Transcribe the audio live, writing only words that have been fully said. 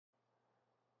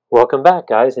Welcome back,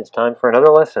 guys. It's time for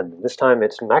another lesson. This time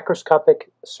it's macroscopic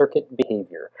circuit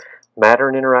behavior, matter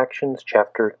and interactions,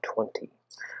 chapter 20.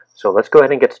 So let's go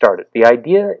ahead and get started. The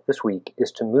idea this week is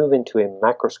to move into a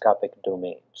macroscopic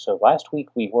domain. So last week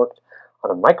we worked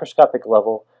on a microscopic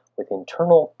level with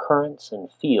internal currents and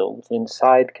fields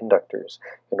inside conductors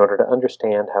in order to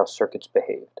understand how circuits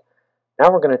behaved. Now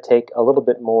we're going to take a little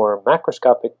bit more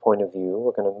macroscopic point of view.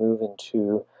 We're going to move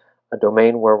into a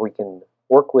domain where we can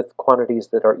work with quantities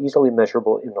that are easily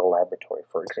measurable in the laboratory,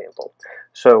 for example.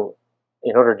 So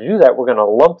in order to do that, we're going to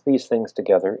lump these things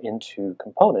together into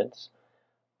components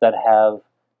that have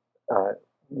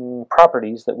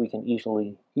properties that we can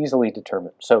easily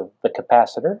determine. So the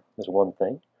capacitor is one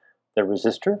thing. The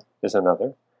resistor is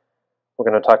another. We're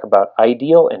going to talk about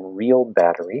ideal and real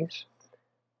batteries.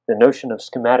 The notion of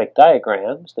schematic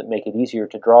diagrams that make it easier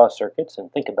to draw circuits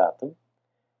and think about them.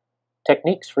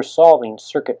 Techniques for solving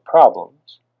circuit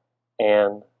problems,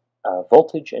 and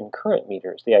voltage and current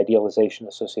meters, the idealization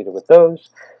associated with those.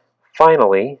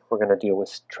 Finally, we're going to deal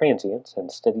with transients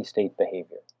and steady-state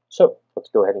behavior. So let's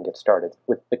go ahead and get started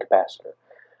with the capacitor.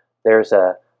 There's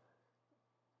a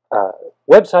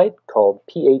website called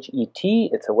PHET.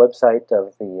 It's a website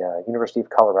of the University of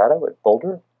Colorado at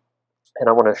Boulder, and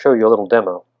I want to show you a little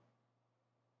demo.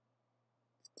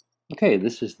 Okay,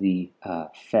 this is the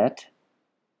PHET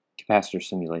capacitor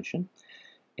simulation,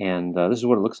 and this is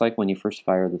what it looks like when you first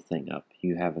fire the thing up.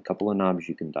 You have a couple of knobs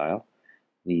you can dial: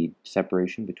 the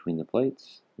separation between the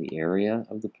plates, the area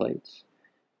of the plates,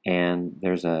 and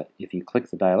there's a, if you click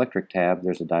the dielectric tab,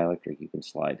 there's a dielectric you can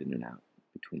slide in and out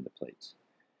between the plates.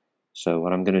 So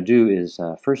what I'm going to do is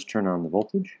first turn on the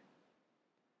voltage,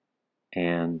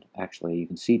 and actually you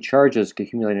can see charges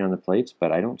accumulating on the plates,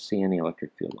 but I don't see any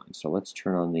electric field lines. So let's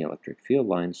turn on the electric field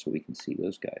lines so we can see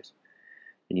those guys.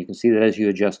 And you can see that as you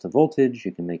adjust the voltage,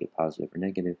 you can make it positive or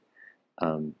negative.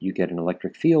 You get an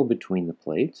electric field between the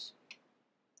plates.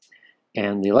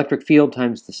 And the electric field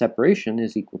times the separation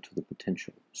is equal to the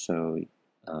potential. So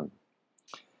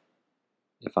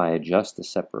if I adjust the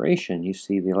separation, you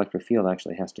see the electric field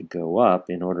actually has to go up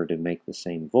in order to make the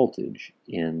same voltage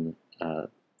in a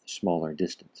smaller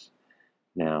distance.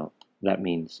 Now, that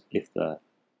means if the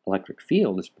electric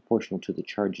field is proportional to the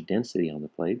charge density on the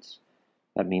plates,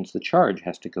 that means the charge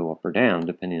has to go up or down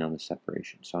depending on the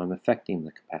separation. So I'm affecting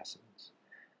the capacitance.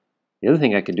 The other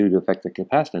thing I can do to affect the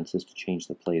capacitance is to change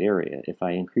the plate area. If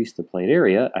I increase the plate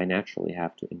area, I naturally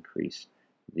have to increase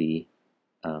the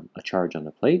a charge on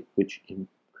the plate, which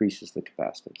increases the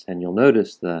capacitance. And you'll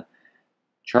notice the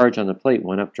charge on the plate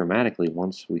went up dramatically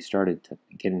once we started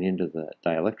getting into the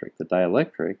dielectric. The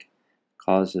dielectric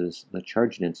causes the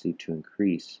charge density to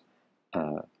increase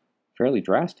fairly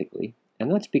drastically. And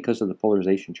that's because of the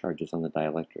polarization charges on the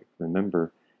dielectric.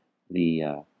 Remember,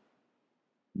 the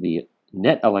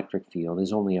net electric field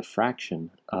is only a fraction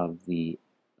of the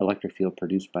electric field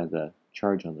produced by the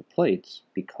charge on the plates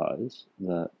because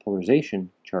the polarization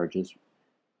charges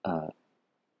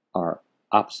are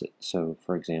opposite. So,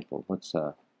 for example,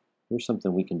 here's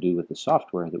something we can do with the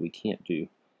software that we can't do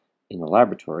in the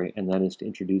laboratory, and that is to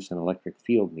introduce an electric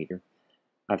field meter.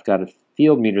 I've got a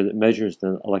field meter that measures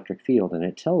the electric field, and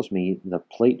it tells me the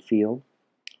plate field,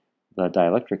 the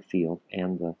dielectric field,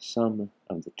 and the sum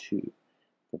of the two.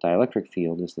 The dielectric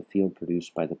field is the field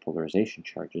produced by the polarization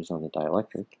charges on the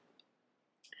dielectric.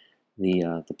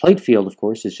 The plate field, of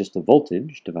course, is just the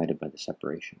voltage divided by the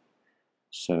separation.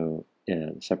 So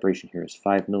the separation here is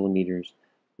 5 millimeters.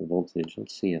 The voltage,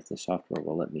 let's see if the software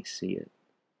will let me see it.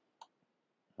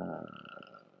 What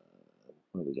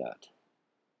do we got?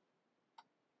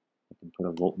 I can put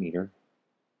a voltmeter.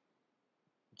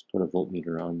 Let's put a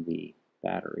voltmeter on the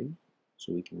battery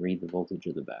so we can read the voltage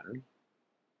of the battery.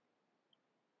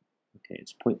 Okay,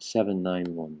 it's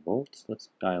 0.791 volts. Let's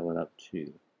dial it up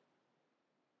to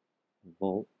a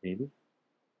volt, maybe.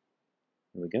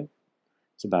 There we go.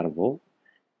 It's about a volt.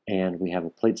 And we have a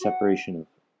plate separation of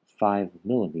 5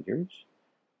 millimeters.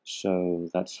 So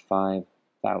that's 5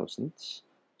 thousandths.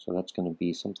 So that's going to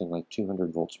be something like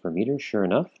 200 volts per meter. Sure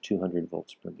enough, 200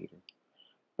 volts per meter.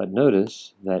 But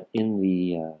notice that in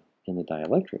the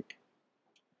dielectric,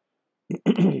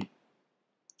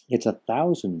 it's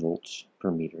 1,000 volts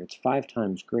per meter. It's 5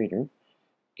 times greater,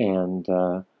 and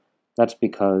that's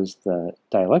because the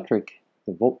dielectric,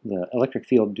 the electric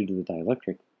field due to the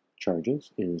dielectric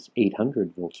charges is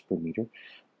 800 volts per meter,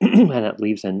 and that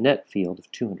leaves a net field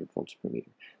of 200 volts per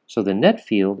meter. So the net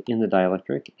field in the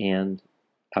dielectric and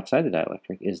outside the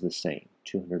dielectric is the same,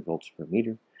 200 volts per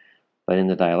meter. But in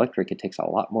the dielectric, it takes a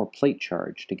lot more plate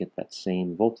charge to get that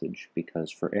same voltage,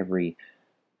 because for every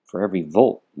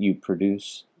volt you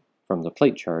produce from the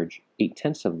plate charge,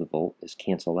 8/10 of the volt is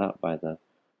canceled out by the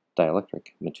dielectric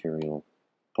material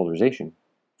polarization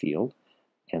field,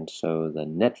 and so the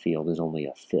net field is only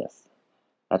 1/5.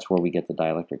 That's where we get the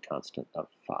dielectric constant of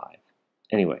 5.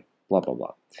 Anyway, blah, blah,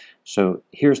 blah. So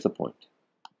here's the point.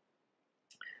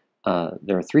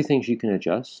 There are 3 things you can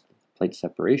adjust: plate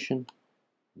separation,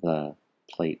 the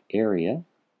plate area,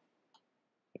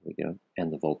 there we go,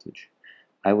 and the voltage.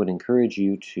 I would encourage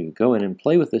you to go in and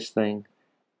play with this thing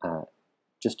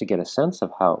just to get a sense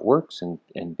of how it works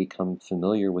and become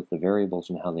familiar with the variables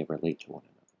and how they relate to one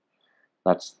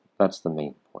another. That's the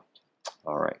main point.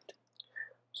 All right.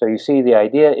 So you see, the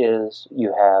idea is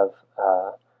you have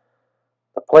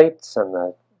the plates and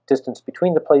the distance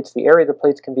between the plates. The area of the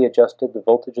plates can be adjusted, the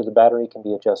voltage of the battery can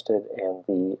be adjusted, and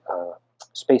the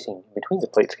spacing between the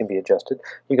plates can be adjusted.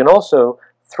 You can also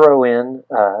throw in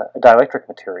a dielectric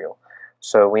material.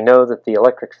 So we know that the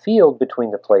electric field between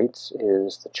the plates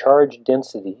is the charge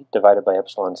density divided by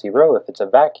epsilon 0 if it's a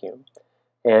vacuum,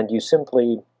 and you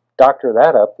simply doctor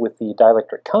that up with the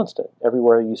dielectric constant.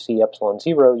 Everywhere you see epsilon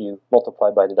 0, you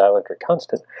multiply by the dielectric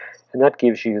constant, and that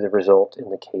gives you the result in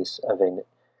the case of an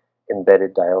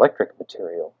embedded dielectric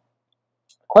material.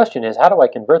 The question is, how do I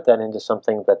convert that into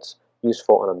something that's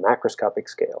useful on a macroscopic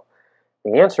scale?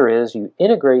 The answer is you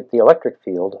integrate the electric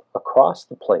field across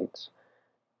the plates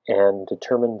and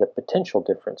determine the potential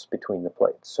difference between the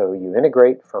plates. So you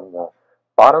integrate from the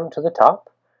bottom to the top,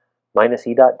 minus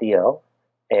E dot dl,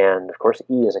 and of course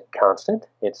E is a constant.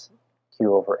 It's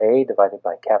Q over A divided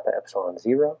by kappa epsilon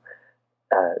 0.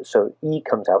 So E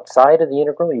comes outside of the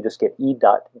integral, you just get E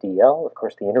dot dl. Of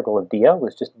course the integral of dl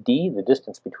is just d, the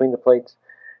distance between the plates.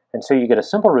 And so you get a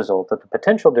simple result that the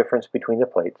potential difference between the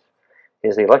plates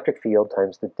is the electric field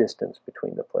times the distance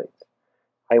between the plates.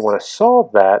 I want to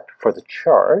solve that for the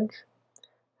charge,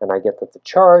 and I get that the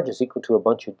charge is equal to a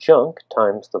bunch of junk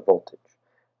times the voltage.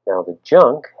 Now the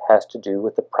junk has to do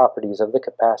with the properties of the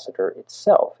capacitor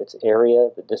itself, its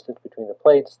area, the distance between the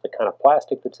plates, the kind of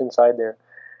plastic that's inside there.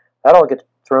 That all gets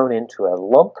thrown into a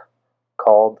lump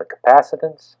called the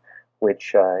capacitance,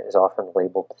 which is often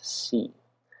labeled C.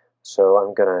 So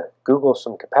I'm going to Google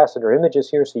some capacitor images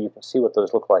here so you can see what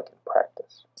those look like in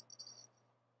practice.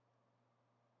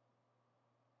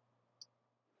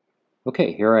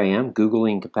 Okay, here I am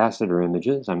Googling capacitor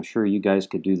images. I'm sure you guys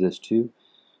could do this too.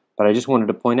 But I just wanted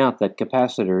to point out that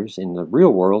capacitors in the real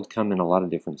world come in a lot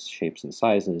of different shapes and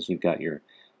sizes. You've got your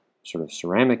sort of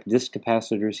ceramic disc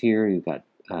capacitors here. You've got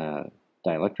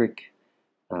dielectric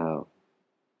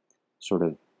sort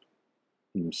of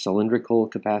cylindrical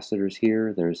capacitors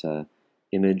here. There's a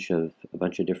image of a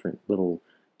bunch of different little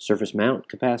surface mount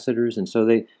capacitors. And so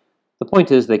the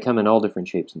point is they come in all different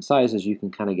shapes and sizes. You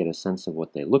can kind of get a sense of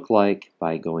what they look like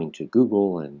by going to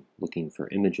Google and looking for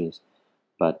images.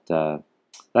 But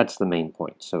that's the main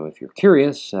point. So if you're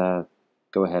curious, go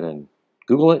ahead and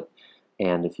Google it.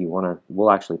 And if you want to,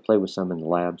 we'll actually play with some in the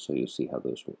lab, so you'll see how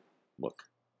those will look.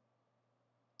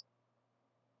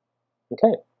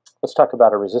 Okay, let's talk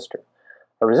about a resistor.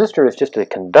 A resistor is just a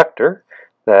conductor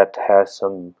that has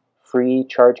some free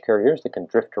charge carriers that can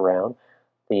drift around.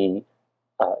 The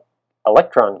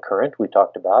electron current we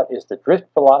talked about is the drift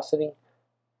velocity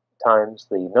times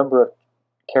the number of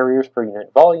carriers per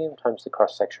unit volume times the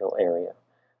cross-sectional area.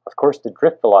 Of course, the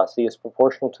drift velocity is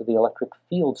proportional to the electric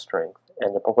field strength,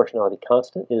 and the proportionality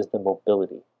constant is the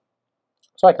mobility.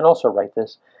 So I can also write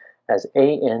this as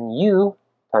ANU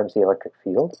times the electric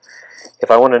field.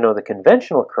 If I want to know the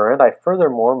conventional current, I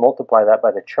furthermore multiply that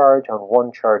by the charge on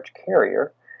one charge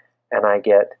carrier, and I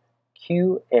get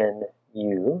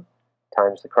QNU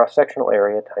times the cross-sectional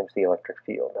area times the electric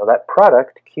field. Now that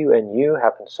product, QNU,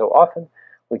 happens so often,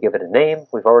 we give it a name.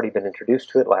 We've already been introduced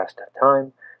to it last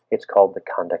time. It's called the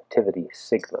conductivity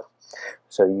sigma.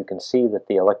 So you can see that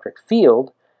the electric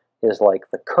field is like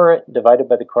the current divided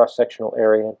by the cross-sectional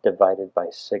area divided by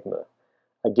sigma.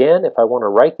 Again, if I want to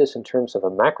write this in terms of a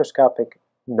macroscopic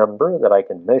number that I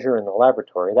can measure in the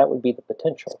laboratory, that would be the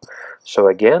potential. So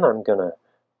again, I'm going to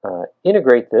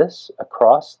integrate this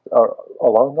across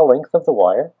along the length of the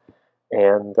wire,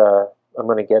 and I'm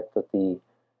going to get that the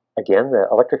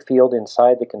electric field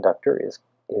inside the conductor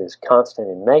is constant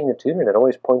in magnitude, and it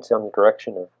always points in the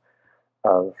direction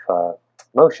of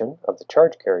motion of the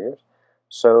charge carriers.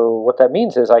 So what that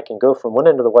means is I can go from one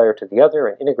end of the wire to the other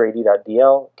and integrate E dot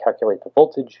dl, calculate the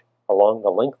voltage along the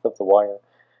length of the wire.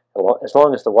 As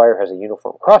long as the wire has a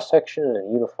uniform cross-section and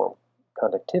a uniform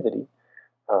conductivity,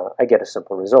 I get a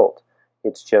simple result.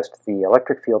 It's just the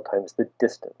electric field times the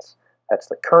distance. That's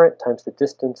the current times the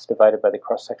distance divided by the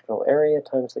cross-sectional area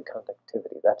times the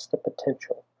conductivity. That's the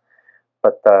potential.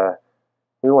 But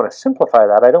We want to simplify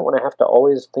that. I don't want to have to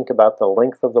always think about the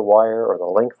length of the wire or the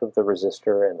length of the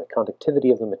resistor and the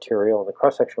conductivity of the material and the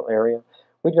cross-sectional area.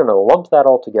 We're going to lump that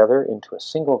all together into a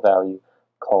single value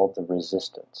called the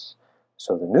resistance.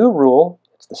 So the new rule,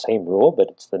 it's the same rule, but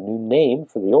it's the new name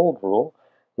for the old rule,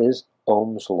 is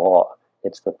Ohm's law.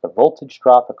 It's that the voltage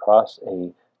drop across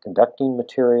a conducting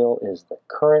material is the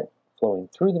current flowing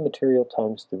through the material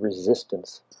times the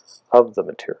resistance of the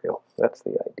material. That's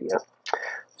the idea.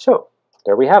 So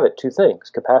there we have it, two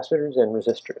things, capacitors and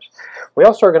resistors. We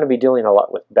also are going to be dealing a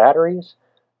lot with batteries,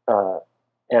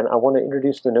 and I want to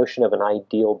introduce the notion of an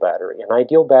ideal battery. An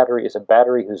ideal battery is a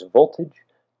battery whose voltage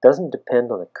doesn't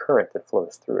depend on the current that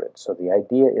flows through it. So the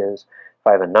idea is, if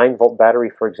I have a 9-volt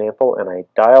battery, for example, and I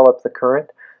dial up the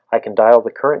current, I can dial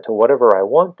the current to whatever I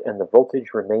want, and the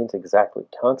voltage remains exactly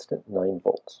constant, 9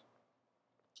 volts.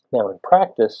 Now in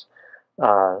practice,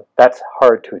 that's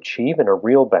hard to achieve in a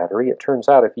real battery. It turns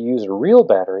out if you use a real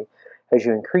battery, as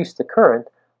you increase the current,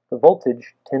 the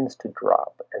voltage tends to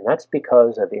drop. And that's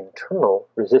because of internal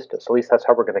resistance. At least that's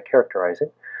how we're going to characterize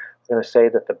it. We're going to say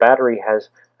that the battery has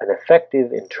an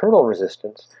effective internal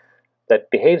resistance that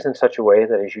behaves in such a way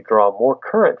that as you draw more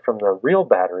current from the real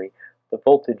battery, the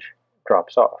voltage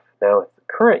drops off. Now, if the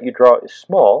current you draw is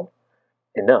small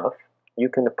enough, you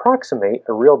can approximate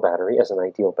a real battery as an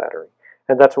ideal battery.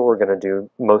 And that's what we're going to do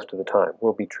most of the time.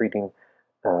 We'll be treating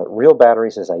real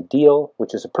batteries as ideal,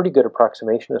 which is a pretty good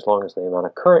approximation as long as the amount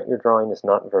of current you're drawing is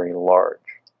not very large.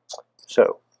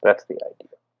 So that's the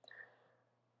idea.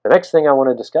 The next thing I want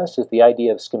to discuss is the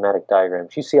idea of schematic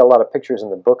diagrams. You see a lot of pictures in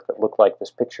the book that look like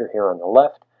this picture here on the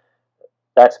left.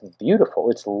 That's beautiful.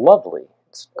 It's lovely.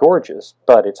 It's gorgeous,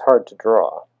 but it's hard to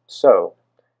draw. So,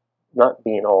 not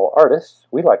being all artists,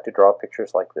 we like to draw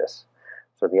pictures like this.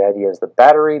 So the idea is the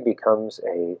battery becomes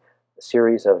a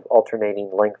series of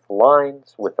alternating length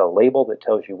lines with a label that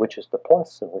tells you which is the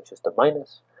plus and which is the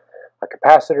minus. A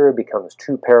capacitor becomes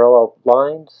 2 parallel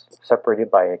lines separated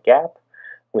by a gap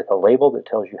with a label that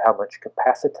tells you how much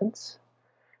capacitance.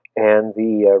 And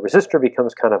the resistor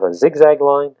becomes kind of a zigzag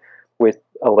line with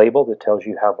a label that tells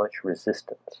you how much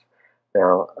resistance.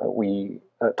 Now, we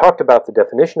talked about the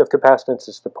definition of capacitance.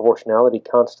 It's the proportionality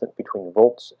constant between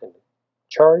volts and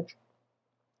charge.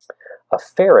 A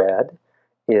farad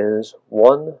is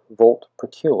 1 volt per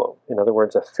coulomb. In other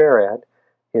words, a farad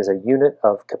is a unit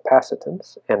of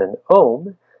capacitance, and an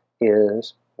ohm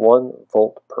is 1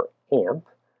 volt per amp.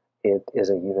 It is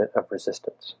a unit of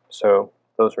resistance. So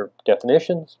those are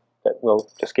definitions that we'll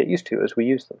just get used to as we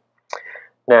use them.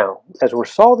 Now, as we're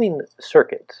solving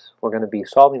circuits, we're going to be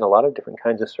solving a lot of different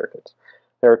kinds of circuits.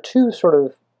 There are two sort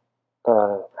of,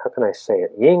 how can I say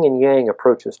it, yin and yang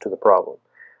approaches to the problem.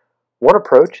 One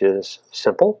approach is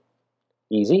simple,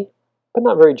 easy, but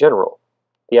not very general.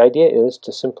 The idea is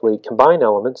to simply combine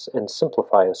elements and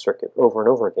simplify a circuit over and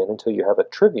over again until you have a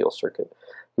trivial circuit.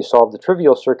 You solve the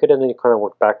trivial circuit and then you kind of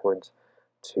work backwards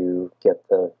to get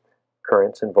the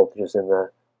currents and voltages in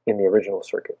the original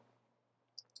circuit.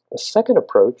 The second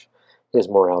approach is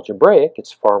more algebraic.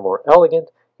 It's far more elegant.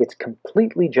 It's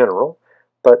completely general,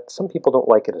 but some people don't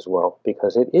like it as well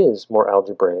because it is more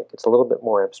algebraic. It's a little bit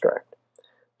more abstract.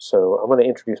 So I'm going to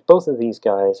introduce both of these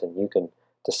guys, and you can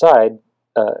decide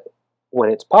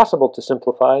when it's possible to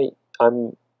simplify.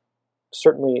 I'm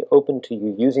certainly open to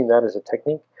you using that as a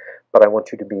technique, but I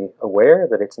want you to be aware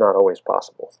that it's not always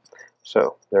possible.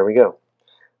 So there we go.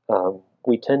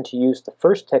 We tend to use the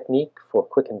first technique for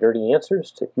quick and dirty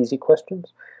answers to easy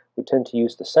questions. We tend to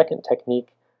use the second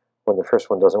technique when the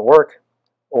first one doesn't work,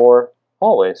 or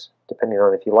always, depending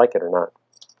on if you like it or not.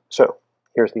 So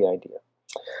here's the idea.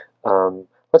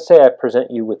 Let's say I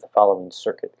present you with the following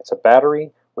circuit. It's a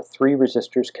battery with 3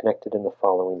 resistors connected in the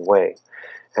following way.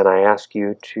 And I ask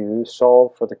you to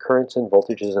solve for the currents and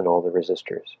voltages in all the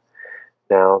resistors.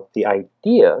 Now, the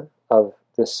idea of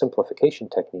this simplification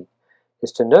technique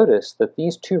is to notice that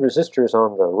these 2 resistors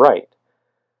on the right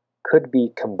could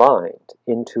be combined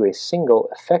into a single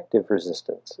effective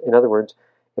resistance. In other words,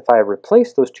 if I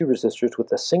replace those 2 resistors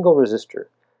with a single resistor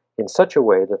in such a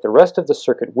way that the rest of the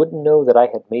circuit wouldn't know that I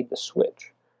had made the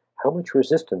switch, how much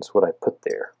resistance would I put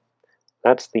there?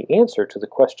 That's the answer to the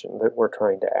question that we're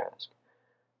trying to ask.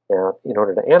 Now, in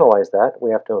order to analyze that,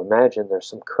 we have to imagine there's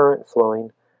some current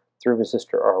flowing through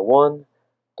resistor R1,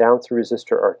 down through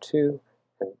resistor R2,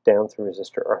 and down through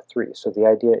resistor R3. So the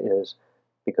idea is,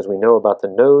 because we know about the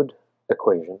node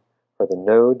equation, or the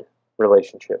node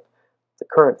relationship, the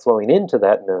current flowing into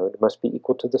that node must be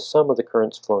equal to the sum of the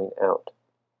currents flowing out.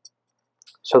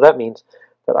 So that means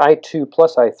that I2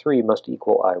 plus I3 must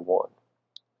equal I1.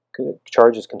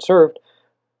 Charge is conserved.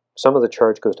 Some of the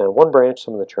charge goes down one branch,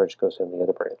 some of the charge goes down the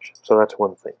other branch. So that's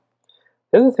one thing.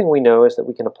 The other thing we know is that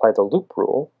we can apply the loop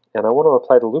rule, and I want to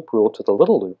apply the loop rule to the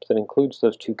little loop that includes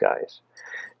those two guys.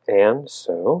 And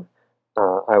so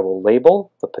I will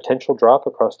label the potential drop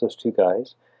across those two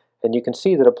guys, and you can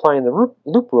see that applying the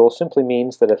loop rule simply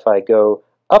means that if I go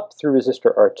up through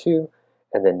resistor R2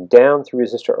 and then down through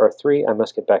resistor R3, I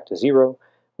must get back to 0,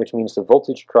 which means the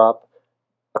voltage drop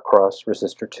across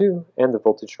resistor 2 and the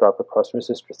voltage drop across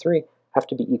resistor 3 have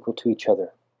to be equal to each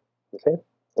other. Okay,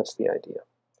 that's the idea.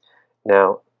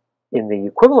 Now, in the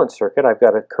equivalent circuit, I've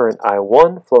got a current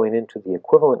I1 flowing into the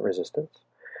equivalent resistance,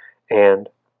 and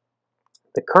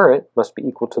the current must be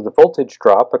equal to the voltage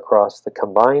drop across the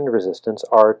combined resistance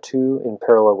R2 in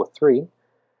parallel with 3,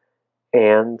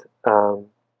 and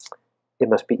it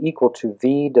must be equal to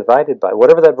V divided by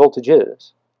whatever that voltage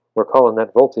is. We're calling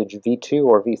that voltage V2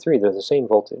 or V3. They're the same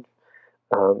voltage.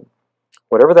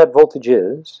 Whatever that voltage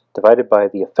is, divided by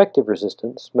the effective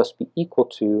resistance, must be equal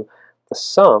to the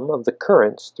sum of the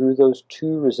currents through those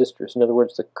two resistors. In other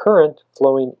words, the current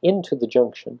flowing into the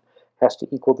junction has to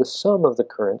equal the sum of the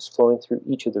currents flowing through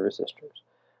each of the resistors.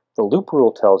 The loop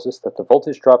rule tells us that the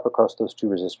voltage drop across those two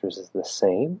resistors is the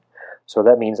same, so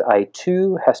that means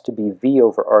I2 has to be V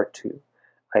over R2,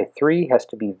 I3 has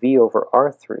to be V over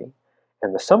R3,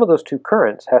 and the sum of those two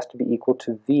currents has to be equal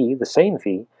to V, the same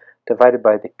V, divided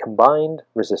by the combined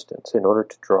resistance in order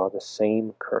to draw the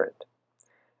same current.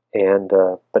 And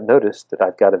but notice that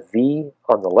I've got a V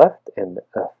on the left and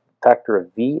a factor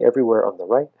of V everywhere on the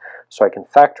right, so I can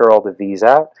factor all the V's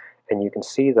out, and you can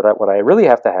see that what I really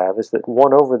have to have is that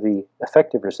 1 over the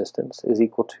effective resistance is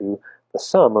equal to the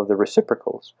sum of the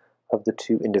reciprocals of the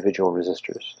two individual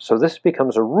resistors. So this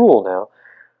becomes a rule now,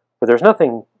 but there's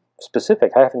nothing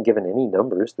specific. I haven't given any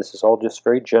numbers. This is all just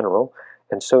very general,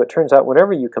 and so it turns out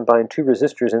whenever you combine two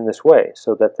resistors in this way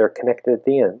so that they're connected at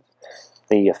the end,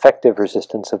 the effective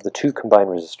resistance of the two combined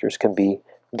resistors can be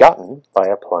gotten by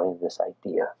applying this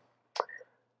idea.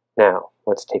 Now,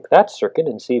 let's take that circuit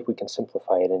and see if we can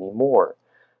simplify it any more.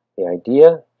 The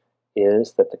idea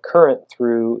is that the current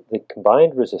through the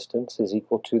combined resistance is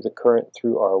equal to the current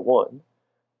through R1.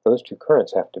 Those two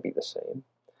currents have to be the same.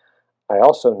 I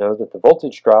also know that the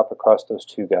voltage drop across those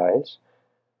two guys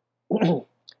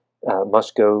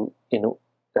must go in,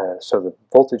 so the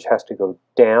voltage has to go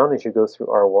down as you go through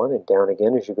R1 and down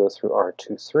again as you go through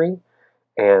R2-3.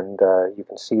 And you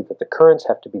can see that the currents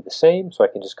have to be the same, so I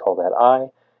can just call that I.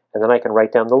 And then I can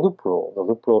write down the loop rule. The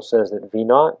loop rule says that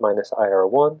V0 minus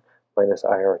IR1 minus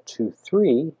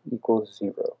IR23 equals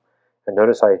 0. And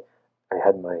notice I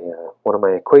had my one of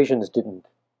my equations didn't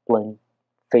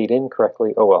fade in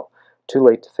correctly. Oh well, too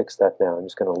late to fix that now. I'm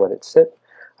just going to let it sit.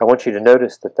 I want you to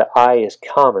notice that the I is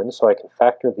common, so I can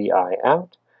factor the I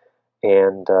out.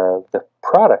 And the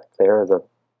product there, the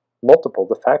multiple,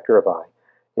 the factor of I,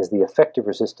 is the effective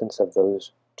resistance of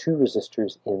those two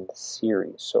resistors in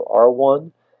series. So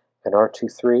R1 and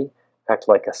R23 act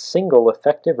like a single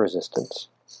effective resistance.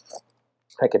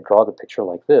 I could draw the picture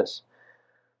like this,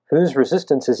 whose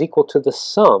resistance is equal to the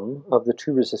sum of the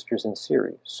two resistors in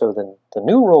series. So then the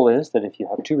new rule is that if you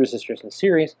have two resistors in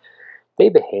series, they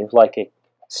behave like a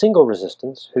single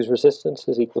resistance whose resistance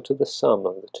is equal to the sum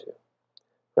of the two.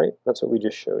 Right? That's what we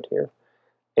just showed here.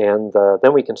 And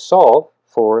then we can solve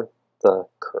for the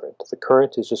current. The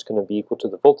current is just going to be equal to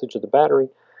the voltage of the battery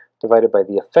divided by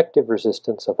the effective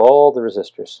resistance of all the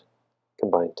resistors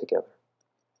combined together.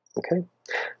 Okay?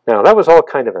 Now that was all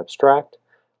kind of abstract.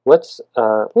 Let's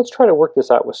try to work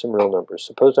this out with some real numbers.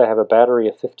 Suppose I have a battery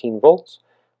of 15 volts.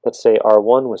 Let's say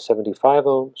R1 was 75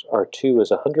 ohms, R2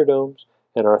 is 100 ohms,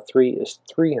 and R3 is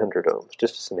 300 ohms,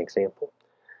 just as an example.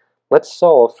 Let's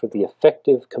solve for the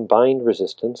effective combined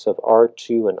resistance of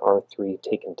R2 and R3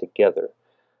 taken together.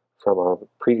 From our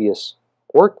previous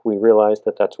work, we realized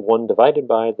that that's 1 divided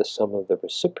by the sum of the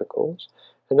reciprocals,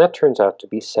 and that turns out to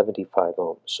be 75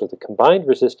 ohms. So the combined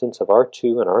resistance of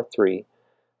R2 and R3,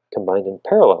 combined in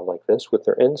parallel like this with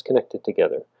their ends connected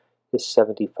together, is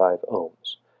 75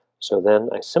 ohms. So then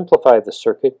I simplify the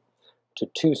circuit to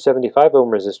two 75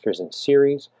 ohm resistors in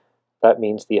series. That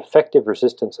means the effective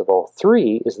resistance of all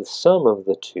three is the sum of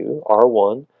the two,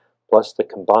 R1, plus the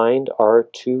combined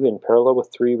R2 in parallel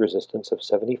with 3 resistance of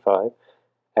 75,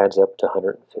 adds up to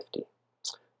 150.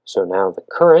 So now the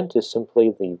current is simply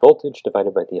the voltage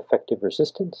divided by the effective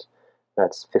resistance.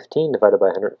 That's 15 divided by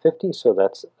 150, so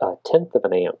that's 1/10 of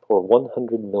an amp, or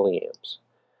 100 milliamps.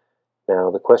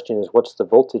 Now the question is, what's the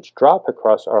voltage drop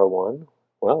across R1?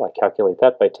 Well, I calculate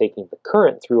that by taking the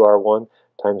current through R1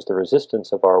 times the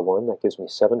resistance of R1. That gives me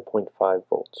 7.5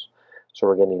 volts. So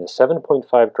we're getting a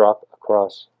 7.5 drop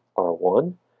across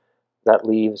R1. That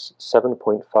leaves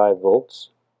 7.5 volts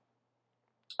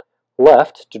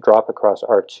left to drop across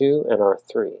R2 and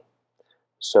R3.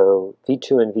 So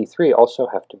V2 and V3 also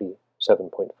have to be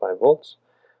 7.5 volts.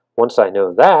 Once I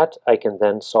know that, I can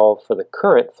then solve for the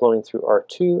current flowing through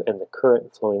R2 and the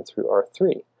current flowing through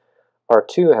R3.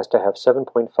 R2 has to have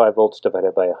 7.5 volts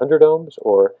divided by 100 ohms,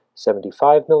 or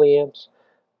 75 milliamps.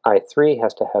 I3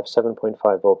 has to have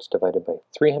 7.5 volts divided by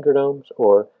 300 ohms,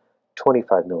 or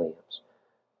 25 milliamps.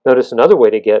 Notice another way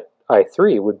to get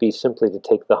I3 would be simply to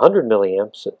take the 100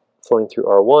 milliamps flowing through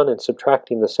R1 and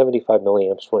subtracting the 75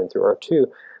 milliamps flowing through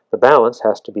R2. The balance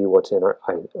has to be what's in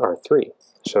R3.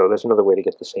 So there's another way to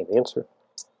get the same answer.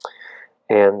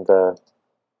 And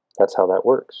that's how that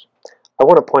works. I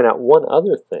want to point out one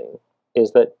other thing,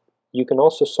 is that you can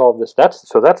also solve this.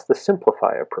 So that's the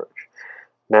simplify approach.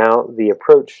 Now, the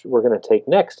approach we're going to take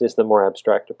next is the more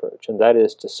abstract approach, and that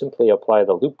is to simply apply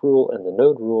the loop rule and the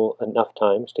node rule enough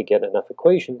times to get enough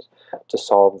equations to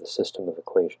solve the system of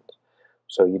equations.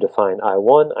 So you define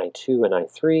I1, I2, and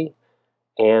I3,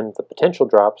 and the potential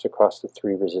drops across the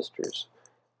three resistors.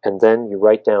 And then you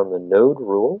write down the node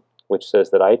rule, which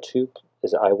says that I2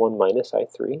 is I1 minus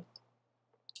I3.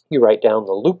 You write down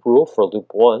the loop rule for loop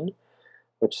 1,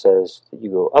 which says that you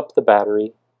go up the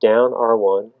battery, down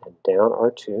R1 and down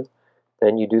R2.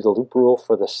 Then you do the loop rule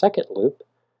for the second loop,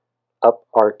 up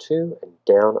R2 and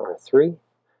down R3.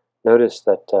 Notice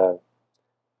that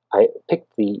I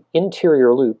picked the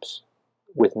interior loops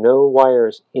with no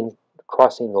wires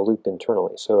crossing the loop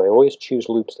internally. So I always choose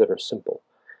loops that are simple,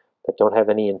 that don't have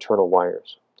any internal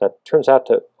wires. That turns out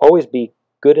to always be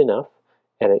good enough,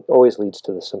 and it always leads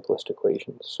to the simplest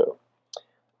equations. So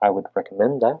I would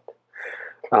recommend that.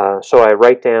 So I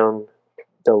write down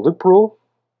the loop rule,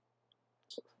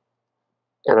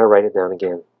 and I write it down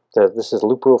again. This is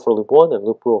loop rule for loop 1 and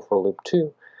loop rule for loop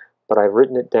 2, but I've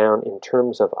written it down in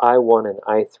terms of I1 and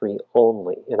I3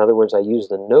 only. In other words, I use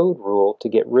the node rule to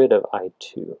get rid of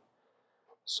I2.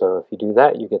 So if you do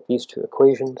that, you get these two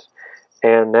equations.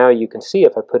 And now you can see,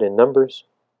 if I put in numbers,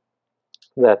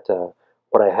 that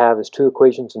what I have is two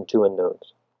equations and two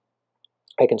unknowns.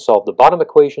 I can solve the bottom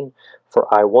equation for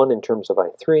I1 in terms of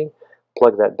I3,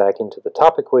 plug that back into the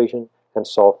top equation, and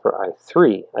solve for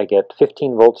I3. I get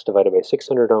 15 volts divided by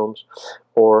 600 ohms,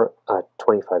 or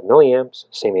 25 milliamps,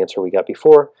 same answer we got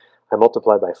before. I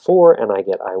multiply by 4, and I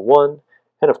get I1,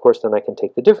 and of course then I can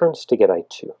take the difference to get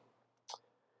I2.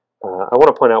 I want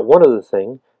to point out one other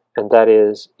thing, and that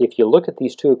is, if you look at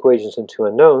these two equations and two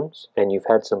unknowns, and you've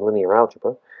had some linear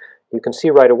algebra, you can see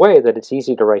right away that it's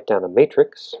easy to write down a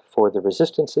matrix for the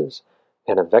resistances,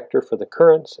 and a vector for the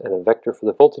currents, and a vector for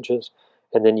the voltages,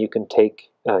 and then you can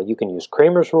use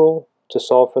Kramer's rule to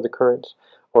solve for the currents,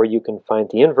 or you can find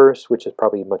the inverse, which is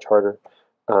probably much harder.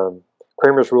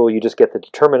 Kramer's rule, you just get the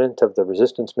determinant of the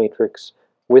resistance matrix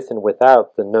with and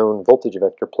without the known voltage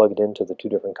vector plugged into the two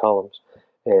different columns,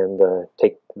 and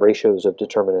take ratios of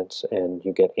determinants, and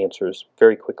you get answers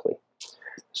very quickly.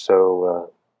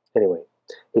 So anyway,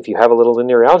 if you have a little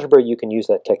linear algebra, you can use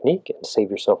that technique and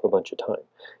save yourself a bunch of time.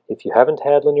 If you haven't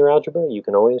had linear algebra, you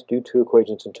can always do two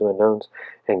equations and two unknowns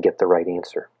and get the right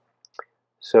answer.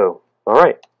 So, all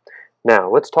right. Now,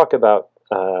 let's talk about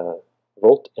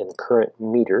volt and current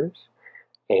meters,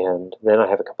 and then I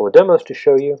have a couple of demos to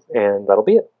show you, and that'll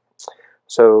be it.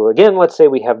 So again, let's say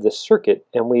we have this circuit,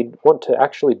 and we want to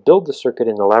actually build the circuit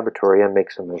in the laboratory and make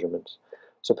some measurements.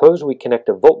 Suppose we connect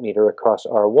a voltmeter across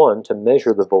R1 to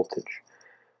measure the voltage.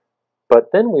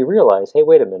 But then we realize, hey,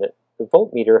 wait a minute, the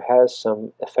voltmeter has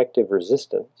some effective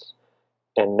resistance,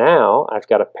 and now I've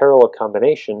got a parallel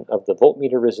combination of the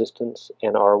voltmeter resistance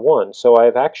and R1. So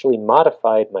I've actually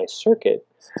modified my circuit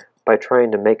by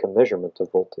trying to make a measurement of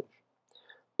voltage.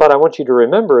 But I want you to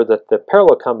remember that the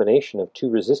parallel combination of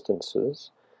two resistances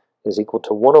is equal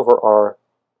to 1 over R,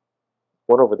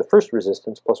 1 over the first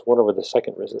resistance plus 1 over the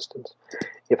second resistance.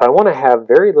 If I want to have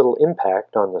very little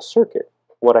impact on the circuit,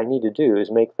 what I need to do is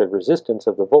make the resistance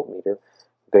of the voltmeter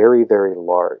very, very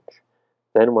large.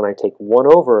 Then when I take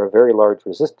 1 over a very large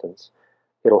resistance,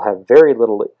 it'll have very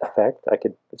little effect.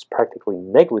 It's practically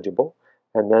negligible,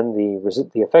 and then the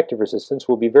effective resistance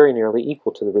will be very nearly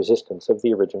equal to the resistance of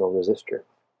the original resistor.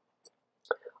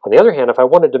 On the other hand, if I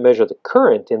wanted to measure the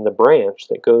current in the branch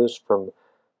that goes from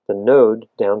the node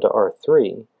down to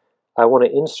R3, I want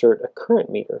to insert a current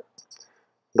meter.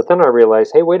 But then I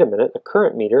realize, hey, wait a minute, a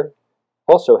current meter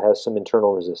also has some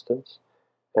internal resistance.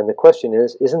 And the question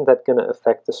is, isn't that going to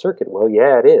affect the circuit? Well,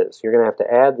 yeah, it is. You're going to have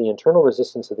to add the internal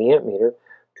resistance of the ammeter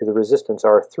to the resistance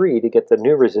R3 to get the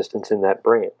new resistance in that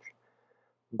branch.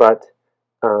 But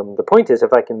the point is,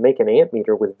 if I can make an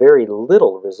ammeter with very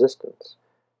little resistance,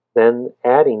 then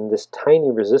adding this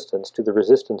tiny resistance to the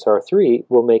resistance R3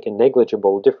 will make a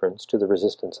negligible difference to the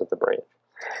resistance of the branch.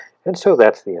 And so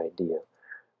that's the idea.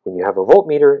 When you have a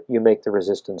voltmeter, you make the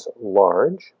resistance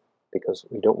large, because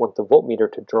we don't want the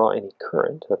voltmeter to draw any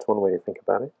current. That's one way to think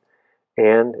about it.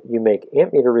 And you make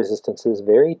ammeter resistances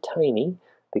very tiny,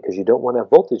 because you don't want a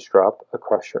voltage drop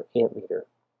across your ammeter,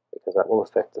 because that will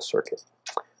affect the circuit.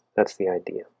 That's the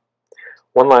idea.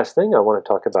 One last thing, I want to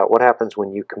talk about what happens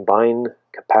when you combine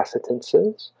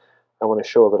capacitances. I want to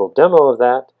show a little demo of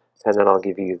that, and then I'll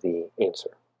give you the answer.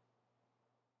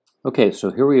 Okay,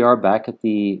 so here we are back at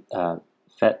the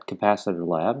FET capacitor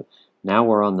lab. Now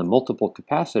we're on the multiple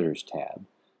capacitors tab.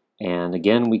 And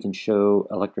again, we can show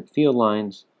electric field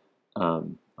lines.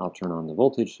 I'll turn on the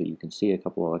voltage so you can see a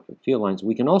couple of electric field lines.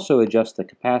 We can also adjust the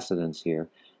capacitance here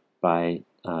by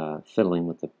fiddling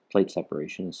with the plate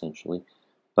separation, essentially.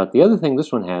 But the other thing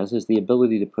this one has is the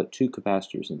ability to put 2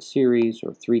 capacitors in series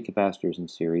or 3 capacitors in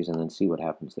series and then see what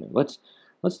happens there. Let's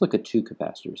look at 2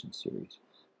 capacitors in series.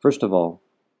 First of all,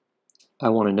 I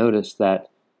want to notice that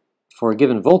for a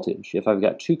given voltage, if I've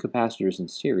got 2 capacitors in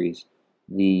series,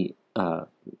 the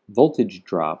voltage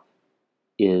drop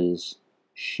is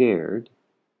shared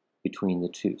between the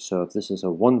two. So if this is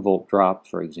a 1 volt drop,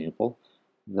 for example,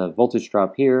 the voltage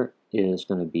drop here is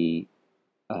going to be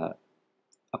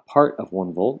a part of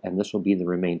 1 volt, and this will be the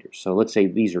remainder. So let's say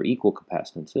these are equal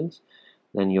capacitances,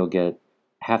 then you'll get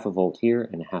half a volt here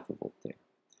and a half a volt there.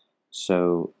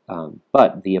 So,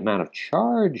 but the amount of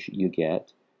charge you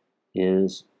get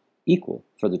is equal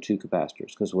for the 2 capacitors,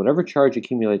 because whatever charge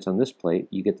accumulates on this plate,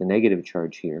 you get the negative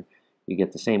charge here, you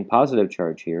get the same positive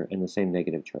charge here, and the same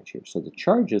negative charge here. So the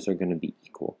charges are going to be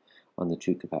equal on the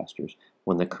 2 capacitors.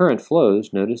 When the current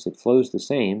flows, notice it flows the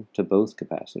same to both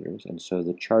capacitors, and so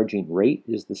the charging rate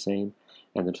is the same,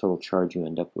 and the total charge you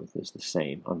end up with is the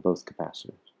same on both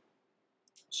capacitors.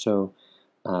 So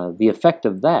the effect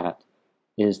of that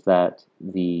is that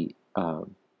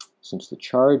since the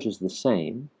charge is the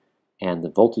same, and the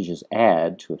voltages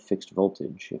add to a fixed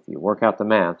voltage, if you work out the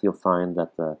math, you'll find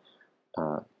that the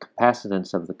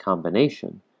capacitance of the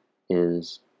combination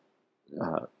is,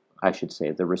 I should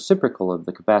say, the reciprocal of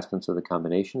the capacitance of the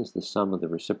combination is the sum of the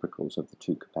reciprocals of the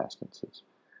 2 capacitances.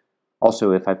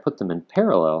 Also, if I put them in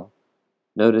parallel,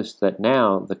 notice that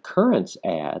now the currents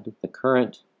add, the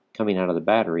current coming out of the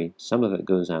battery, some of it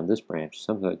goes down this branch,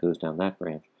 some of it goes down that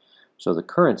branch. So the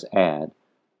currents add,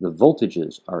 the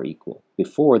voltages are equal.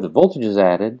 Before, the voltages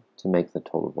added to make the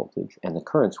total voltage, and the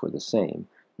currents were the same.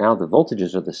 Now the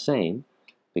voltages are the same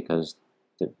because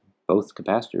both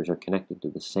capacitors are connected to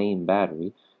the same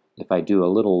battery. If I do a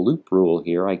little loop rule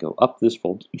here, I go up this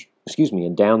voltage,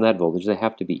 and down that voltage. They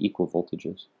have to be equal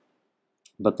voltages.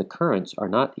 But the currents are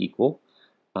not equal.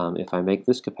 If I make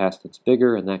this capacitance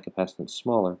bigger and that capacitance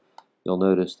smaller, you'll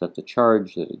notice that the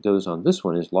charge that goes on this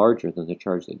one is larger than the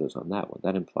charge that goes on that one.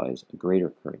 That implies a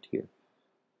greater current here,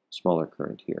 smaller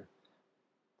current here.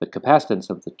 The capacitance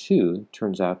of the 2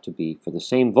 turns out to be, for the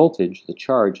same voltage, the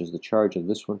charge is the charge of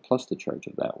this one plus the charge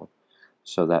of that one.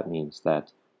 So that means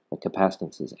that the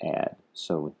capacitances add.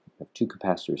 So when you have 2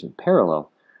 capacitors in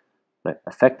parallel, the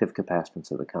effective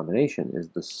capacitance of the combination is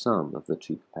the sum of the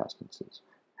 2 capacitances.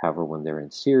 However, when they're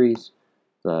in series,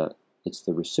 it's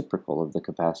the reciprocal of the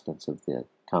capacitance of the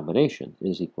combination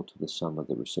is equal to the sum of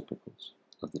the reciprocals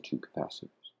of the 2 capacitors.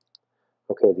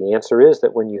 Okay, the answer is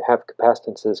that when you have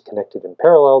capacitances connected in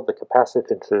parallel, the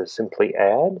capacitances simply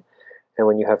add, and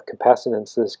when you have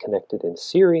capacitances connected in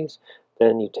series,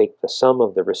 then you take the sum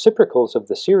of the reciprocals of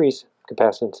the series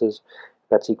capacitances,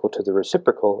 that's equal to the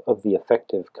reciprocal of the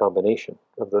effective combination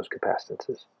of those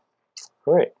capacitances.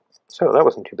 All right, so that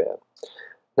wasn't too bad.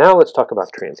 Now let's talk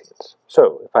about transients.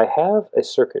 So if I have a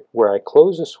circuit where I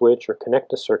close a switch or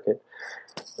connect a circuit,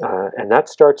 and that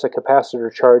starts a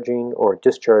capacitor charging or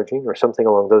discharging or something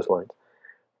along those lines,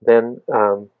 then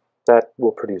that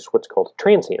will produce what's called a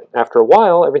transient. After a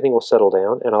while, everything will settle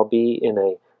down, and I'll be in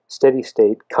a steady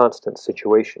state, constant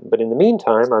situation. But in the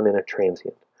meantime, I'm in a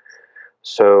transient.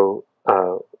 So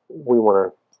we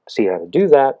want to see how to do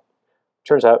that.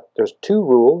 Turns out there's 2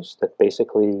 rules that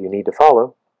basically you need to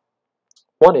follow.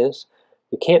 One is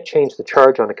you can't change the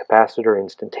charge on a capacitor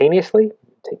instantaneously.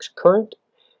 It takes current,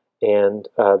 and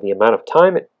the amount of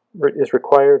time it is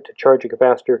required to charge a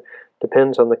capacitor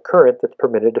depends on the current that's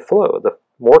permitted to flow. The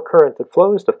more current that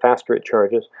flows, the faster it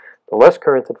charges. The less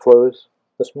current that flows,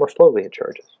 the more slowly it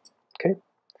charges. Okay,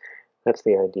 that's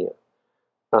the idea.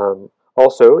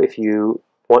 Also, if you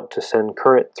want to send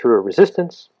current through a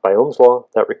resistance, by Ohm's law,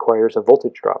 that requires a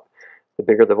voltage drop. The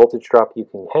bigger the voltage drop you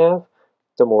can have,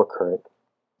 the more current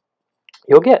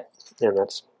you'll get, and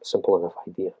that's a simple enough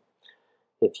idea.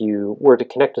 If you were to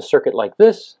connect a circuit like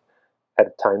this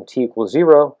at time t equals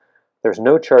 0, there's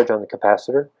no charge on the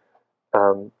capacitor.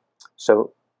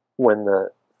 So when the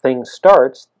thing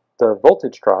starts, the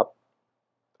voltage drop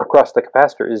across the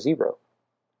capacitor is 0.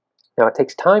 Now it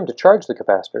takes time to charge the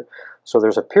capacitor, so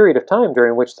there's a period of time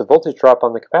during which the voltage drop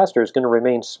on the capacitor is going to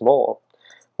remain small,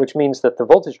 which means that the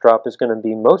voltage drop is going to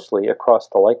be mostly across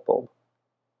the light bulb.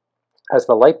 As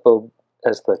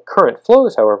the current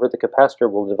flows, however, the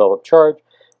capacitor will develop charge,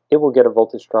 it will get a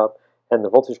voltage drop, and the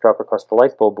voltage drop across the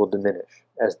light bulb will diminish.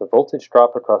 As the voltage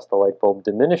drop across the light bulb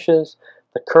diminishes,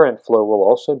 the current flow will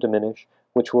also diminish,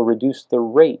 which will reduce the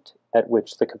rate at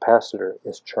which the capacitor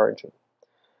is charging.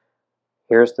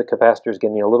 Here's the capacitors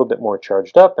getting a little bit more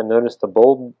charged up, and notice the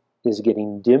bulb is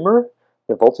getting dimmer,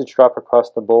 the voltage drop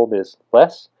across the bulb is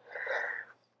less,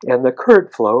 and the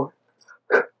current flow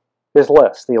is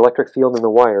less. The electric field in the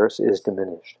wires is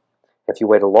diminished. If you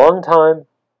wait a long time,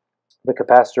 the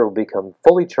capacitor will become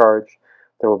fully charged.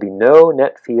 There will be no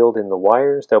net field in the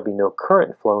wires. There will be no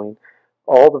current flowing.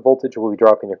 All the voltage will be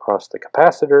dropping across the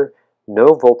capacitor.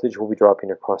 No voltage will be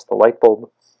dropping across the light bulb,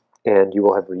 and you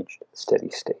will have reached steady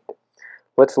state.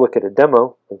 Let's look at a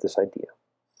demo of this idea.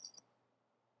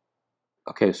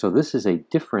 Okay, so this is a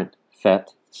different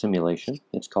FET simulation.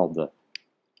 It's called the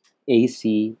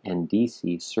AC and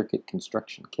DC circuit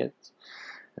construction kits.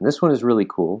 And this one is really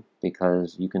cool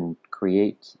because you can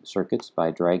create circuits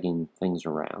by dragging things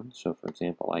around. So for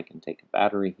example, I can take a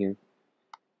battery here,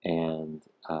 and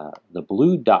the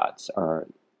blue dots are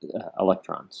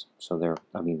electrons. So they're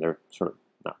sort of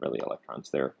not really electrons.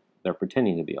 They're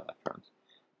pretending to be electrons.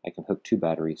 I can hook two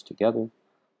batteries together.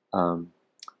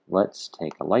 Let's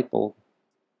take a light bulb,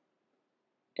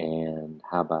 and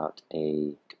how about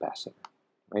a capacitor,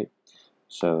 right?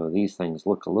 So these things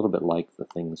look a little bit like the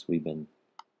things we've been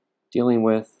dealing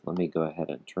with. Let me go ahead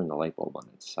and turn the light bulb on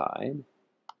its side,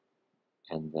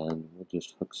 and then we'll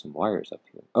just hook some wires up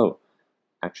here. Oh,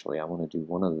 actually, I want to do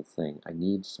one other thing. I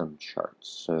need some charts.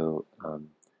 So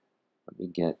let me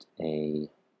get a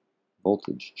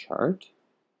voltage chart,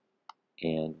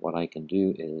 and what I can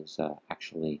do is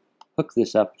actually hook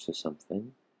this up to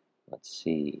something. Let's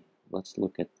see. Let's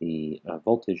look at the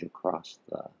voltage across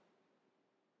the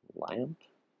lamp,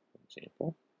 for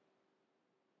example.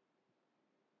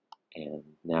 And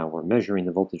now we're measuring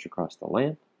the voltage across the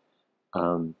lamp.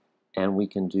 And we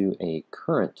can do a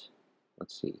current,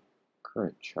 let's see,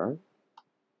 current chart.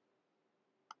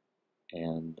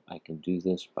 And I can do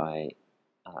this by,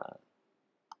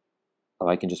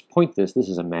 I can just point this. This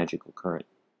is a magical current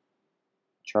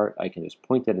chart. I can just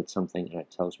point it at something, and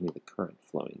it tells me the current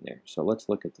flowing there. So let's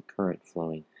look at the current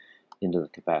flowing into the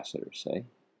capacitor, say.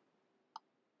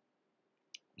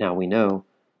 Now we know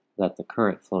that the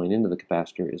current flowing into the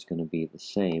capacitor is going to be the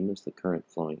same as the current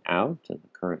flowing out and the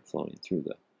current flowing through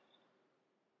the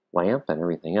lamp and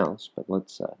everything else. But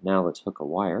now let's hook a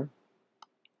wire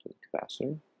to the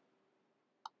capacitor.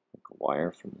 Hook a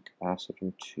wire from the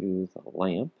capacitor to the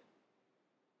lamp.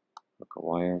 Hook a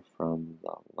wire from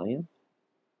the lamp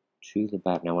to the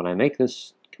battery. Now when I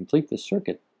complete this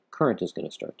circuit, current is going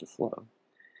to start to flow.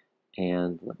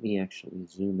 And let me actually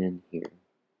zoom in here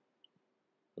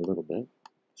a little bit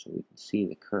so we can see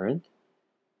the current.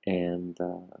 And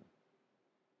I'll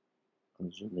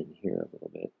zoom in here a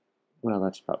little bit. Well,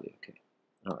 that's probably okay.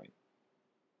 All right.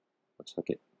 Let's hook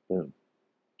it. Boom.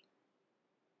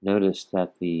 Notice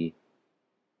that the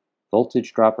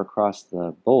voltage drop across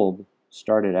the bulb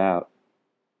started out,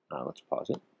 let's pause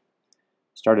it,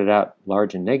 started out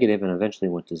large and negative and eventually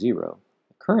went to 0.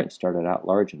 The current started out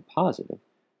large and positive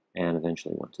and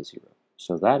eventually went to 0.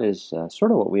 So that is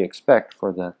sort of what we expect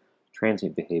for the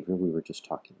transient behavior we were just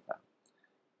talking about.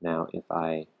 Now, if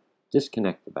I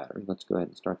disconnect the battery, let's go ahead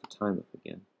and start the time up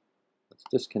again. Let's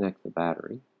disconnect the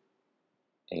battery,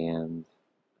 and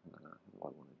how do I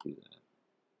want to do that?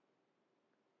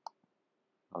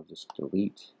 I'll just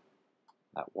delete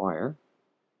that wire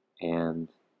and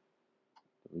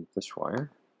delete this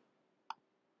wire,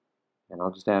 and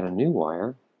I'll just add a new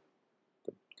wire.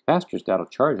 The capacitor's got a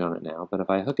charge on it now, but if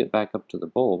I hook it back up to the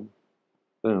bulb,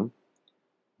 boom,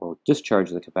 we'll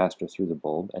discharge the capacitor through the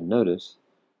bulb, and notice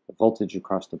the voltage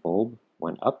across the bulb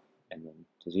went up and then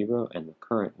to 0, and the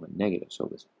current went negative, so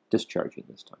it was discharging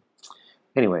this time.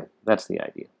 Anyway, that's the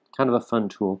idea. Kind of a fun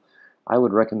tool. I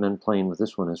would recommend playing with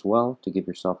this one as well to give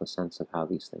yourself a sense of how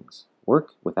these things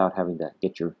work without having to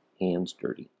get your hands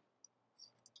dirty.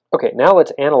 Okay, now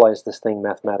let's analyze this thing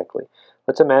mathematically.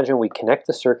 Let's imagine we connect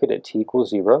the circuit at t equals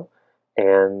 0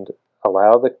 and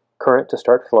allow the current to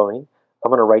start flowing. I'm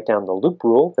going to write down the loop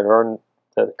rule.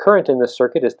 The current in this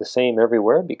circuit is the same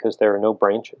everywhere because there are no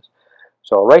branches.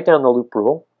 So I'll write down the loop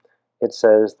rule, it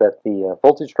says that the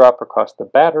voltage drop across the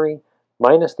battery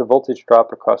minus the voltage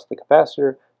drop across the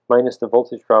capacitor minus the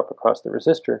voltage drop across the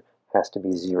resistor has to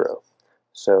be 0.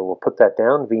 So we'll put that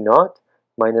down. V0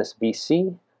 minus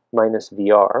Vc minus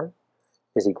Vr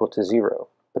is equal to 0.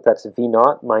 But that's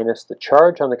V0 minus the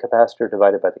charge on the capacitor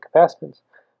divided by the capacitance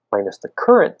minus the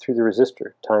current through the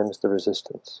resistor times the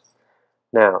resistance.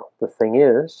 Now, the thing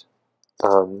is,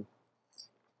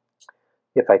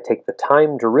 if I take the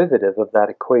time derivative of that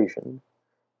equation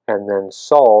and then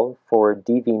solve for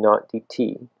dv0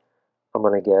 dt, I'm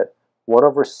going to get 1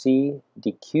 over c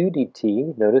dq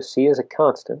dt, notice c is a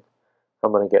constant,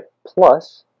 I'm going to get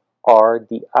plus r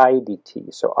di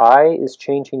dt. So I is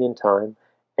changing in time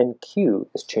and q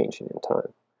is changing in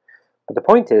time. But the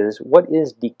point is, what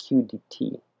is dq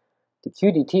dt?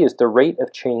 dq dt is the rate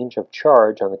of change of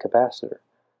charge on the capacitor.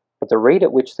 But the rate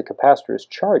at which the capacitor is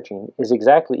charging is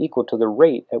exactly equal to the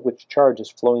rate at which charge is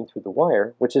flowing through the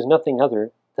wire, which is nothing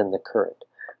other than the current.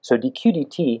 So dq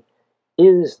dt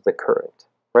is the current,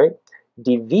 right?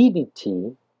 dv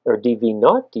dt, or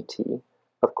dv0 dt,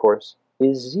 of course,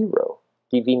 is 0.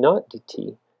 dv0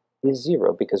 dt is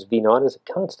 0 because v0 is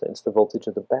a constant. It's the voltage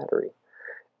of the battery.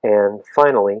 And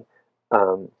finally,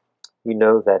 you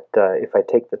know that if I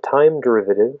take the time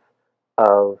derivative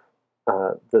of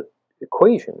the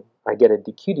equation, I get a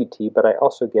dq dt, but I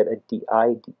also get a di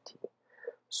dt.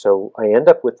 So I end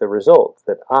up with the result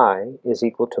that I is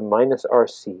equal to minus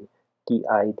rc di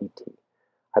dt.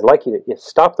 I'd like you to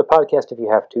stop the podcast if you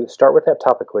have to, start with that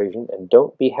top equation, and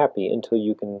don't be happy until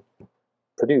you can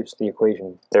produce the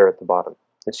equation there at the bottom.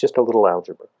 It's just a little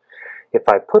algebra. If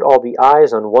I put all the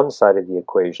i's on one side of the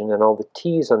equation and all the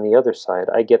t's on the other side,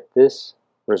 I get this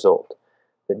result,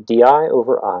 that di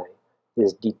over I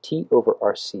is dt over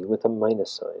rc with a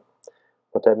minus sign.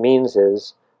 What that means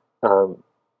is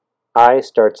I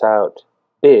starts out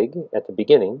big at the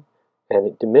beginning and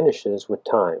it diminishes with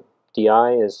time.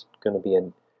 di is going to be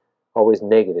always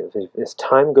negative. As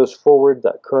time goes forward,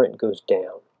 the current goes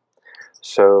down.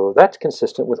 So that's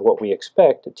consistent with what we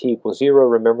expect. At t equals 0,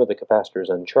 remember the capacitor is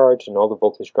uncharged and all the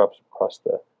voltage drops across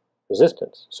the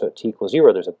resistance. So at t equals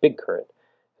 0, there's a big current.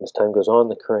 And as time goes on,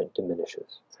 the current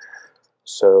diminishes.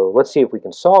 So let's see if we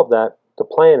can solve that. The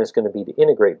plan is going to be to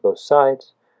integrate both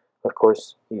sides. Of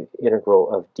course, the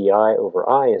integral of di over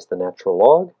I is the natural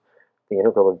log. The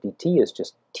integral of dt is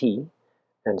just t.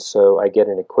 And so I get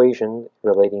an equation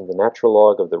relating the natural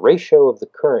log of the ratio of the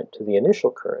current to the initial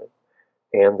current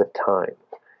and the time.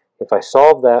 If I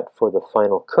solve that for the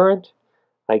final current,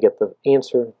 I get the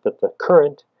answer that the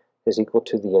current is equal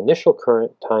to the initial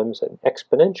current times an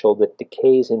exponential that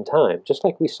decays in time, just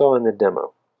like we saw in the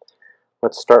demo.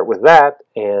 Let's start with that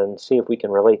and see if we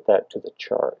can relate that to the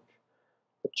charge.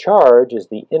 The charge is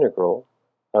the integral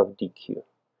of dq.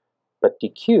 But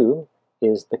dq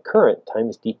is the current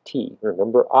times dt.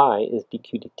 Remember, I is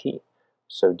dq dt.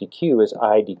 So dq is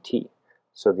I dt.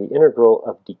 So the integral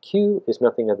of dq is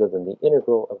nothing other than the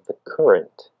integral of the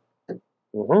current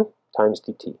times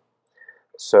dt.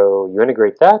 So you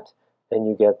integrate that, and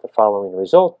you get the following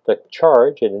result. The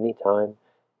charge at any time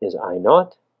is I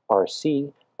naught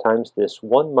rc times this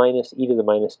 1 minus e to the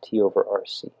minus t over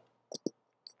rc.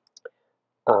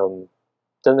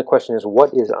 Then the question is,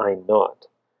 what is I naught?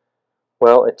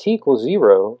 Well, at t equals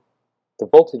 0, the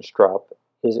voltage drop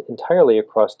is entirely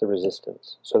across the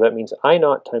resistance. So that means I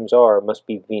naught times R must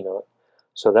be V naught.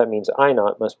 So that means I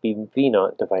naught must be V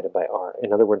naught divided by R.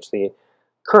 In other words, the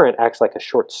current acts like a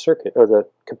short circuit, or the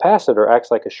capacitor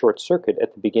acts like a short circuit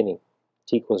at the beginning,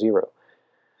 t equals 0.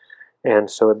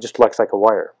 And so it just acts like a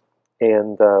wire.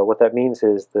 And what that means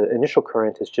is the initial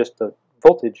current is just the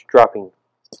voltage dropping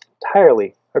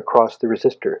entirely across the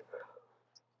resistor.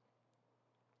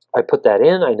 I put that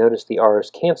in, I notice the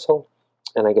R's cancel,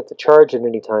 and I get the charge at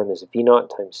any time is V naught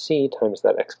times C times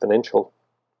that exponential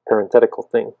parenthetical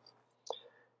thing.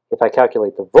 If I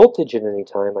calculate the voltage at any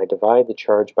time, I divide the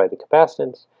charge by the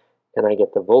capacitance, and I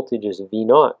get the voltage is V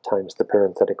naught times the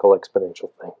parenthetical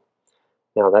exponential thing.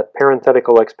 Now that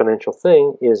parenthetical exponential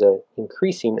thing is an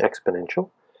increasing exponential.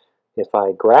 If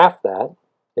I graph that,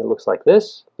 it looks like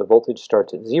this. The voltage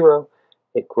starts at 0.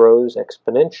 It grows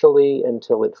exponentially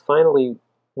until it finally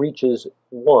reaches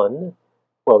 1.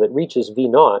 Well, it reaches V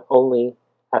naught only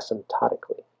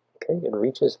asymptotically. Okay, it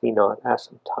reaches V naught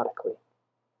asymptotically.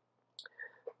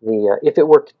 If it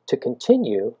were to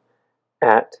continue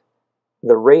at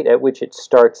the rate at which it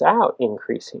starts out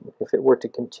increasing, if it were to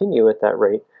continue at that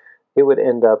rate, it would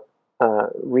end up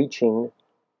reaching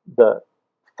the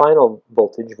final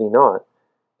voltage V naught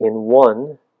in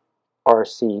 1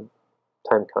 RC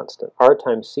time constant. R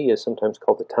times C is sometimes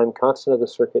called the time constant of the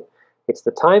circuit, It's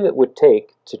the time it would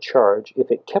take to charge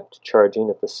if it kept charging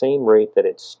at the same rate that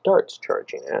it starts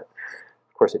charging at.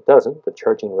 Of course, it doesn't. The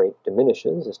charging rate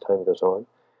diminishes as time goes on.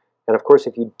 And of course,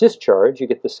 if you discharge, you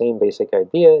get the same basic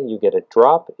idea. You get a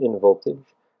drop in voltage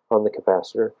on the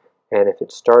capacitor, and if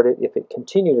it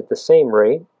continued at the same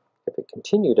rate, if it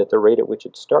continued at the rate at which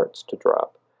it starts to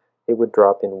drop, it would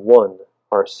drop in 1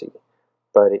 RC.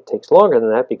 But it takes longer than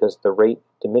that because the rate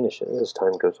diminishes as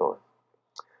time goes on.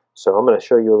 So I'm going to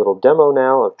show you a little demo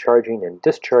now of charging and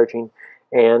discharging,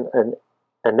 and an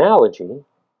analogy,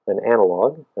 an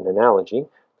analogy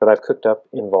that I've cooked up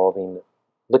involving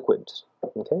liquids.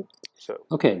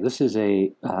 Okay, this is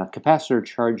a capacitor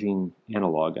charging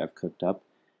analog I've cooked up.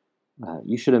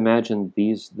 You should imagine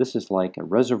this is like a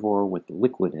reservoir with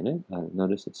liquid in it.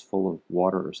 Notice it's full of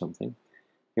water or something.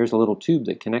 Here's a little tube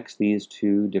that connects these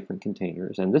two different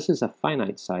containers, and this is a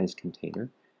finite size container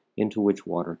into which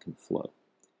water can flow.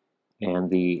 And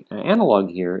the analog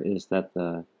here is that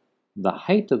the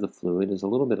height of the fluid is a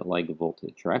little bit like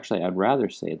voltage, or actually I'd rather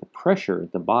say the pressure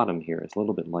at the bottom here is a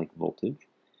little bit like voltage.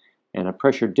 And a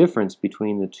pressure difference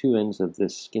between the two ends of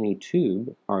this skinny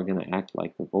tube are going to act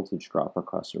like the voltage drop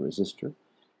across a resistor.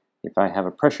 If I have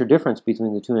a pressure difference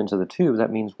between the two ends of the tube,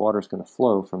 that means water is going to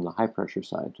flow from the high pressure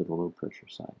side to the low pressure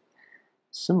side.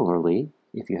 Similarly,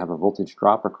 if you have a voltage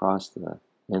drop across the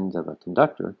end of a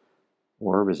conductor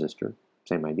or a resistor,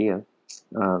 same idea,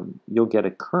 you'll get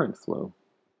a current flow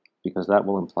because that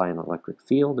will imply an electric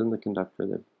field in the conductor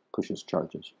that pushes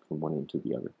charges from one end to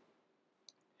the other.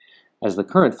 As the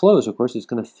current flows, of course, it's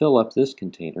going to fill up this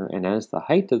container, and as the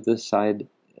height of this side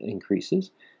increases,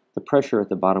 the pressure at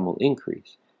the bottom will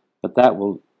increase. But that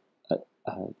will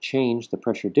change the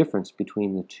pressure difference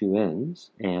between the two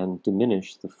ends and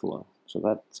diminish the flow. So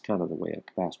that's kind of the way a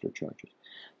capacitor charges.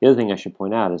 The other thing I should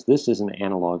point out is this is an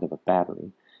analog of a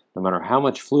battery. No matter how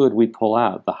much fluid we pull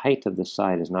out, the height of the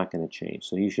side is not going to change.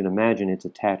 So you should imagine it's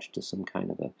attached to some kind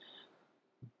of a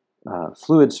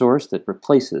fluid source that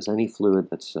replaces any fluid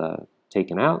that's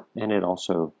taken out, and it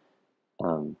also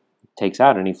takes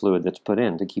out any fluid that's put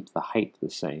in to keep the height the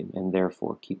same, and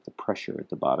therefore keep the pressure at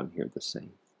the bottom here the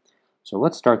same. So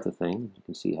let's start the thing. You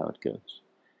can see how it goes.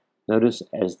 Notice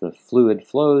as the fluid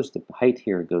flows, the height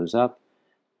here goes up.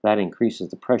 That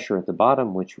increases the pressure at the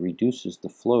bottom, which reduces the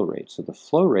flow rate. So the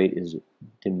flow rate is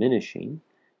diminishing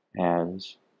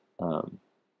as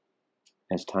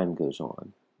time goes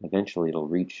on. Eventually it'll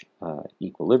reach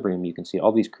equilibrium. You can see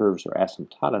all these curves are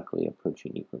asymptotically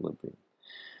approaching equilibrium.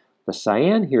 The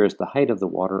cyan here is the height of the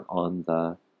water on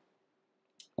the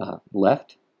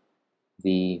left.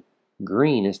 The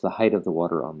green is the height of the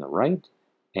water on the right.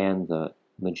 And the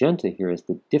magenta here is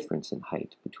the difference in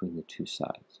height between the two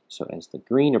sides. So as the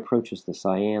green approaches the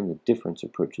cyan, the difference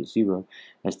approaches 0.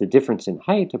 As the difference in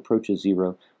height approaches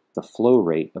 0, the flow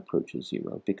rate approaches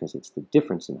 0, because it's the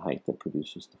difference in height that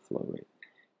produces the flow rate.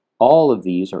 All of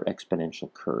these are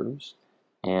exponential curves,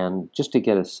 and just to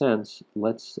get a sense,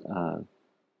 let's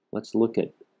look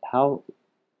at how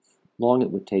long it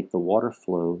would take the water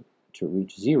flow to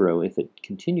reach 0 if it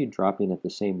continued dropping at the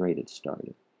same rate it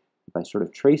started. If I sort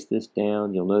of trace this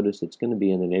down, you'll notice it's going to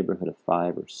be in the neighborhood of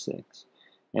 5 or 6.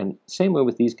 And same way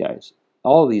with these guys.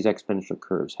 All of these exponential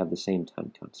curves have the same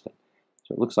time constant.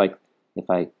 So it looks like if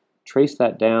I trace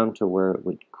that down to where it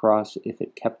would cross, if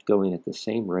it kept going at the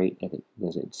same rate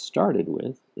as it started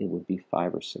with, it would be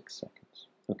 5 or 6 seconds.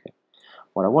 Okay.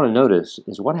 What I want to notice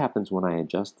is what happens when I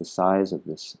adjust the size of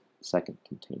this second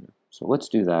container. So let's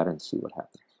do that and see what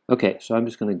happens. Okay, so I'm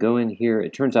just going to go in here.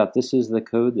 It turns out this is the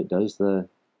code that does the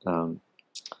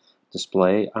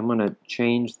display. I'm going to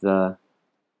change the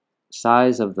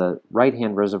size of the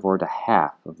right-hand reservoir to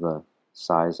half of the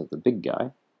size of the big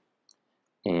guy.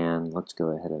 And let's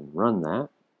go ahead and run that.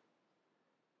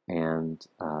 And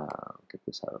get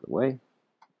this out of the way.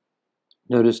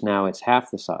 Notice now it's half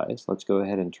the size. Let's go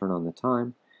ahead and turn on the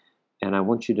time. And I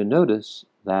want you to notice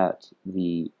that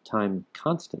the time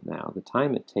constant now, the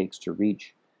time it takes to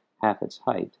reach half its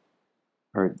height,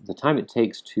 or the time it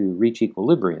takes to reach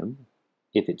equilibrium,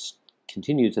 if it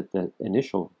continues at the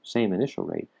same initial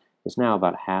rate, is now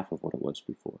about half of what it was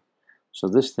before. So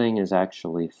this thing is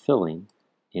actually filling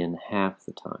in half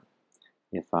the time.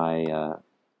 If I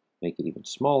make it even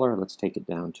smaller, let's take it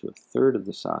down to 1/3 of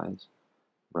the size,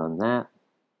 run that,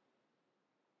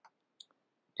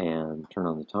 and turn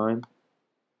on the time.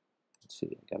 Let's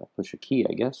see, I gotta push a key,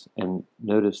 I guess, and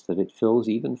notice that it fills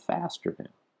even faster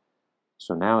now.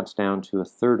 So now it's down to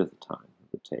 1/3 of the time it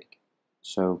would take.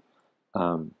 So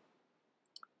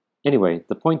anyway,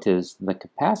 the point is the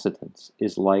capacitance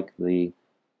is like the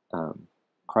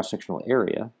cross-sectional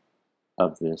area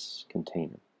of this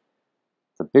container.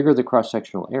 The bigger the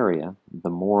cross-sectional area,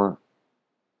 the more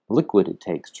liquid it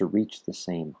takes to reach the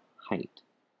same height.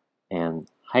 And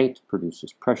height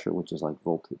produces pressure, which is like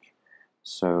voltage.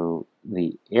 So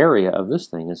the area of this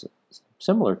thing is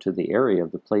similar to the area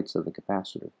of the plates of the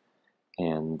capacitor.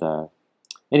 And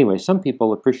anyway, some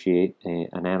people appreciate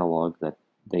an analog that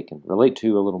they can relate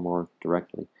to a little more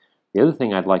directly. The other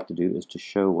thing I'd like to do is to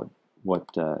show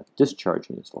what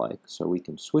discharging is like. So we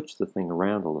can switch the thing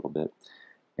around a little bit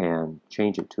and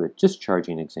change it to a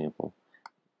discharging example.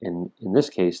 In this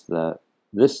case,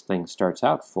 this thing starts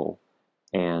out full,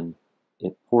 and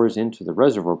it pours into the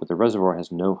reservoir, but the reservoir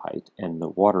has no height, and the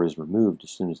water is removed as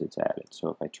soon as it's added. So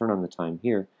if I turn on the time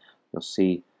here, you'll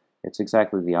see it's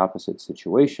exactly the opposite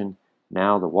situation.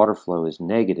 Now the water flow is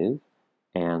negative,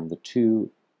 and the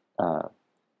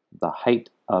height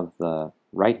of the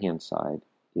right-hand side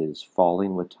is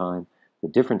falling with time. The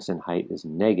difference in height is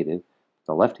negative.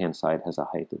 The left-hand side has a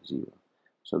height of 0.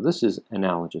 So this is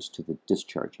analogous to the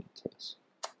discharging case.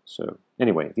 So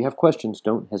anyway, if you have questions,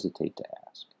 don't hesitate to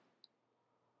ask.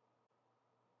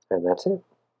 And that's it.